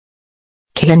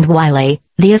Kehinde Wiley,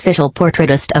 the official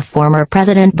portraitist of former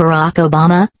President Barack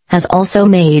Obama, has also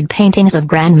made paintings of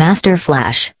Grandmaster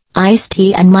Flash,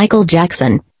 Ice-T and Michael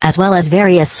Jackson, as well as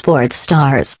various sports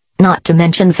stars, not to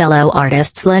mention fellow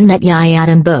artists Lynette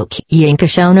Yiadom Boak, Yinka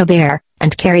Shona Bear,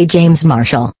 and Kerry James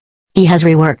Marshall. He has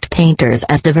reworked painters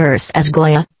as diverse as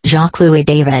Goya, Jacques-Louis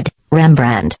David,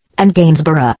 Rembrandt, and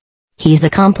Gainsborough. He's a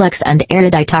complex and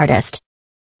erudite artist.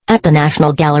 At the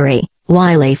National Gallery,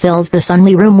 Wiley fills the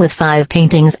Sunley Room with 5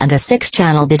 paintings and a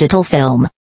 6-channel digital film.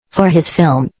 For his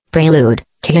film, Prelude,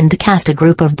 Kehinde cast a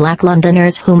group of black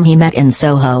Londoners whom he met in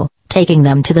Soho, taking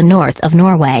them to the north of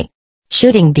Norway.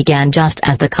 Shooting began just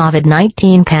as the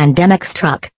COVID-19 pandemic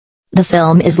struck. The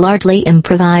film is largely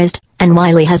improvised, and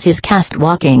Wiley has his cast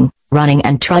walking, running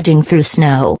and trudging through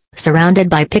snow, surrounded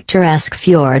by picturesque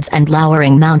fjords and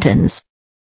lowering mountains.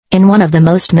 In one of the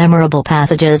most memorable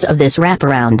passages of this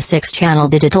wraparound 6-channel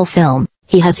digital film,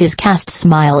 he has his cast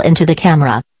smile into the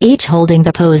camera, each holding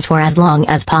the pose for as long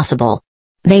as possible.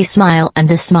 They smile and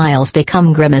the smiles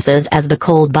become grimaces as the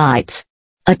cold bites.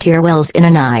 A tear wells in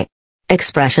an eye.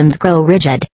 Expressions grow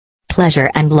rigid.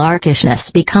 Pleasure and larkishness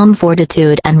become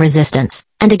fortitude and resistance,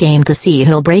 and a game to see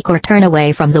who'll break or turn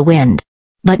away from the wind.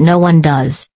 But no one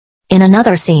does. In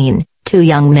another scene, 2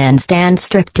 young men stand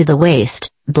stripped to the waist,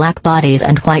 black bodies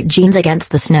and white jeans against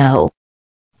the snow.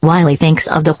 Wiley thinks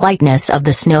of the whiteness of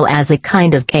the snow as a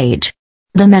kind of cage.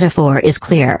 The metaphor is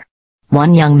clear.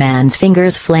 One young man's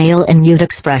fingers flail in mute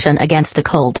expression against the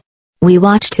cold. We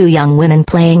watch 2 young women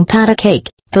playing pat a cake,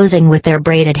 posing with their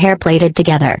braided hair plaited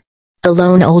together. A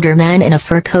lone older man in a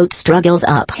fur coat struggles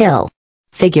uphill.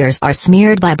 Figures are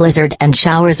smeared by blizzard and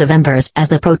showers of embers as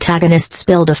the protagonists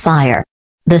build a fire.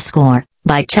 The score,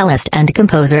 by cellist and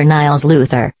composer Niles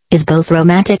Luther, is both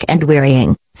romantic and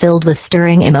wearying, filled with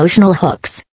stirring emotional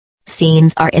hooks.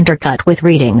 Scenes are intercut with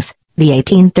readings, the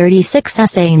 1836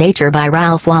 essay Nature by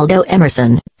Ralph Waldo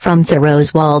Emerson, from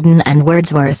Thoreau's Walden and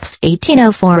Wordsworth's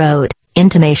 1804 ode,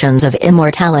 Intimations of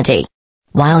Immortality.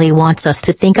 Wiley wants us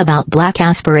to think about black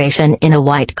aspiration in a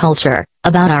white culture,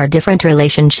 about our different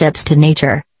relationships to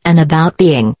nature, and about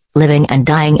being, living and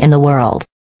dying in the world.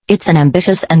 It's an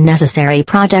ambitious and necessary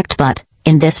project, but,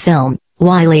 in this film,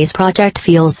 Wiley's project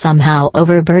feels somehow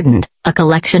overburdened, a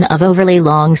collection of overly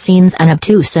long scenes and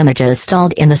obtuse images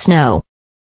stalled in the snow.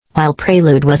 While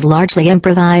Prelude was largely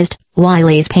improvised,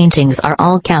 Wiley's paintings are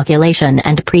all calculation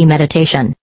and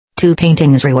premeditation. 2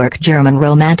 paintings rework German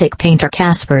Romantic painter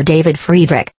Caspar David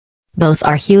Friedrich. Both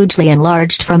are hugely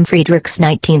enlarged from Friedrich's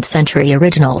 19th-century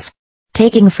originals.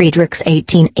 Taking Friedrich's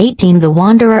 1818 The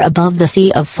Wanderer Above the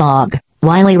Sea of Fog,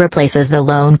 Wiley replaces the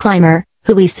lone climber,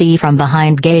 who we see from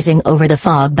behind gazing over the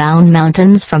fog-bound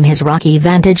mountains from his rocky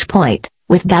vantage point,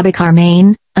 with Babacar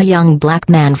Main, a young black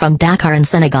man from Dakar in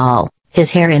Senegal,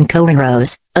 his hair in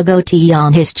cornrows, a goatee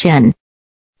on his chin.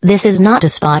 This is not a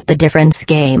spot-the-difference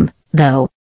game, though.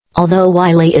 Although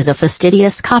Wiley is a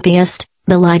fastidious copyist,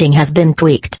 the lighting has been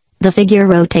tweaked, the figure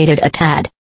rotated a tad.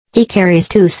 He carries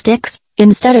 2 sticks,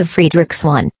 instead of Friedrich's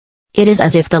one. It is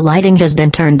as if the lighting has been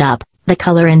turned up, the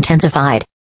color intensified.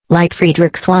 Like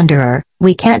Friedrich's Wanderer,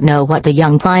 we can't know what the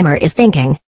young climber is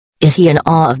thinking. Is he in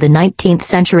awe of the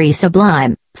 19th-century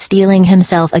sublime, steeling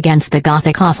himself against the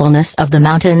Gothic awfulness of the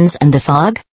mountains and the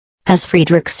fog? Has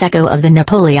Friedrich's echo of the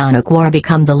Napoleonic War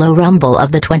become the low rumble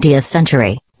of the 20th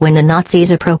century, when the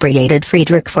Nazis appropriated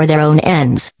Friedrich for their own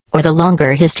ends, or the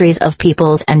longer histories of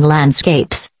peoples and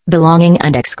landscapes, belonging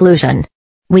and exclusion?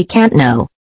 We can't know.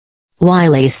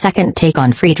 Wiley's second take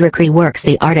on Friedrich reworks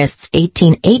the artist's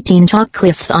 1818 chalk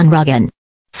cliffs on Rügen.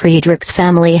 Friedrich's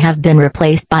family have been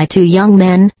replaced by 2 young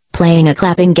men, playing a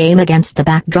clapping game against the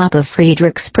backdrop of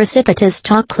Friedrich's precipitous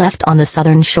chalk cleft on the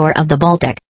southern shore of the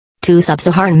Baltic. 2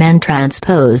 sub-Saharan men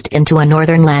transposed into a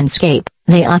northern landscape,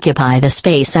 they occupy the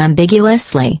space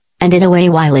ambiguously, and in a way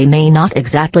Wiley may not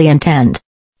exactly intend.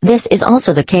 This is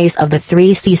also the case of the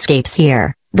 3 seascapes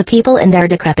here, the people in their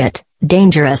decrepit,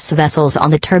 dangerous vessels on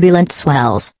the turbulent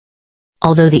swells.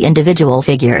 Although the individual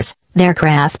figures, their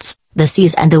crafts, the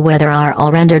seas and the weather are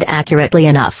all rendered accurately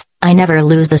enough, I never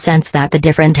lose the sense that the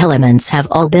different elements have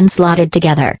all been slotted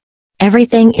together.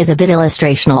 Everything is a bit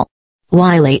illustrational.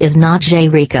 Wiley is not J.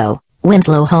 Rico,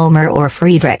 Winslow Homer or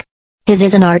Friedrich. His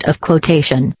is an art of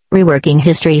quotation, reworking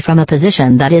history from a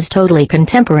position that is totally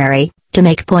contemporary, to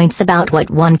make points about what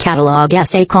one catalog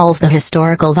essay calls the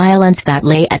historical violence that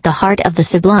lay at the heart of the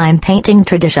sublime painting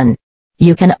tradition.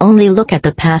 You can only look at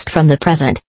the past from the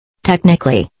present.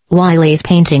 Technically, Wiley's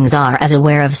paintings are as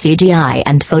aware of CGI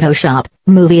and Photoshop,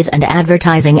 movies and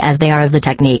advertising as they are of the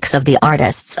techniques of the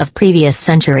artists of previous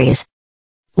centuries.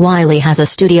 Wiley has a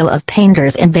studio of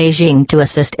painters in Beijing to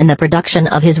assist in the production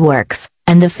of his works,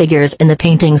 and the figures in the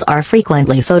paintings are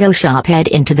frequently photoshopped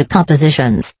into the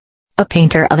compositions. A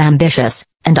painter of ambitious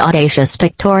and audacious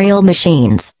pictorial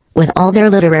machines, with all their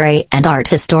literary and art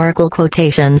historical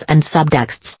quotations and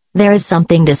subtexts, there is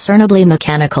something discernibly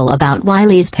mechanical about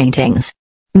Wiley's paintings.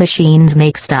 Machines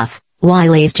make stuff,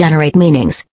 Wiley's generate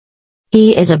meanings.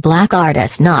 He is a black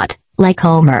artist, not, like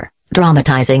Homer,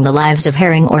 dramatizing the lives of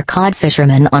herring or cod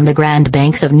fishermen on the Grand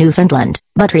Banks of Newfoundland,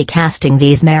 but recasting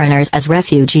these mariners as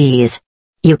refugees.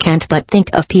 You can't but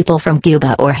think of people from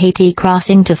Cuba or Haiti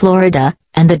crossing to Florida,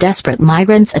 and the desperate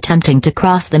migrants attempting to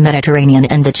cross the Mediterranean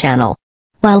and the Channel.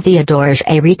 While Theodore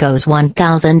Géricault's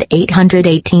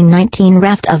 1818-19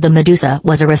 raft of the Medusa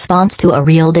was a response to a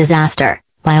real disaster,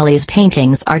 Wiley's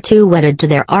paintings are too wedded to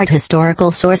their art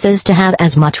historical sources to have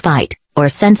as much bite, or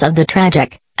sense of the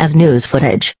tragic, as news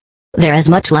footage. They're as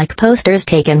much like posters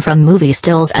taken from movie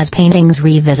stills as paintings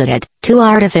revisited, too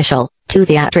artificial, too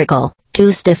theatrical,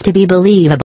 too stiff to be believable.